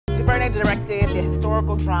directed the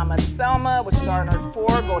historical drama Selma, which garnered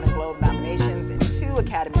 4 Golden Globe nominations and 2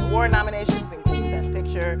 Academy Award nominations, including Best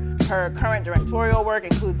Picture. Her current directorial work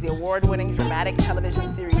includes the award-winning dramatic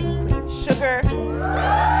television series Queen Sugar.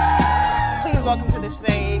 Please welcome to the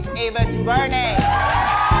stage, Ava DuVernay.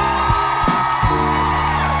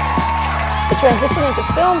 The transition into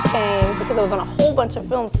film came because I was on a whole bunch of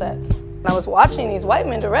film sets. I was watching these white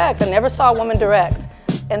men direct. I never saw a woman direct.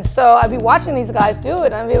 And so I'd be watching these guys do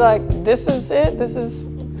it, and I'd be like, this is it? This is,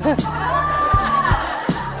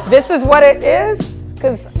 this is what it is?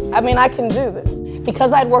 Because, I mean, I can do this.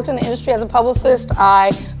 Because I'd worked in the industry as a publicist,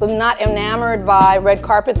 I was not enamored by red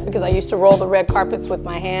carpets because I used to roll the red carpets with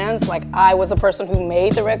my hands. Like, I was the person who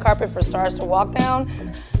made the red carpet for stars to walk down.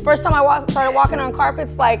 First time I started walking on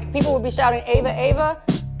carpets, like, people would be shouting, Ava, Ava,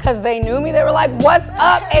 because they knew me. They were like, what's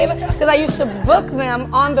up, Ava? Because I used to book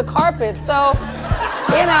them on the carpet, so,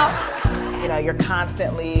 you know. You know, you're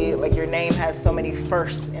constantly, like, your name has so many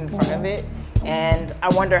firsts in front of it, and I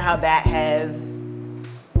wonder how that has,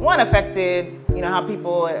 one, affected, you know, how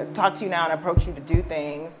people talk to you now and approach you to do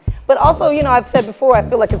things. But also, you know, I've said before, I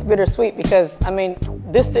feel like it's bittersweet because, I mean,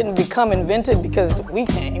 this didn't become invented because we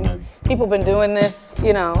came. People have been doing this,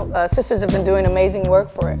 you know, sisters have been doing amazing work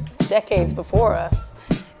for decades before us.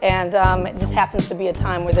 And it just happens to be a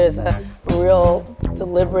time where there's a real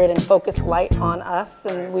deliberate and focused light on us,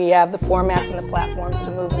 and we have the formats and the platforms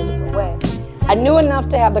to move in a different way. I knew enough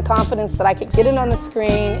to have the confidence that I could get it on the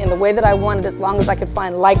screen in the way that I wanted, as long as I could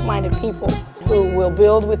find like-minded people who will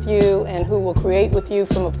build with you and who will create with you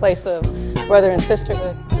from a place of brother and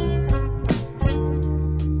sisterhood.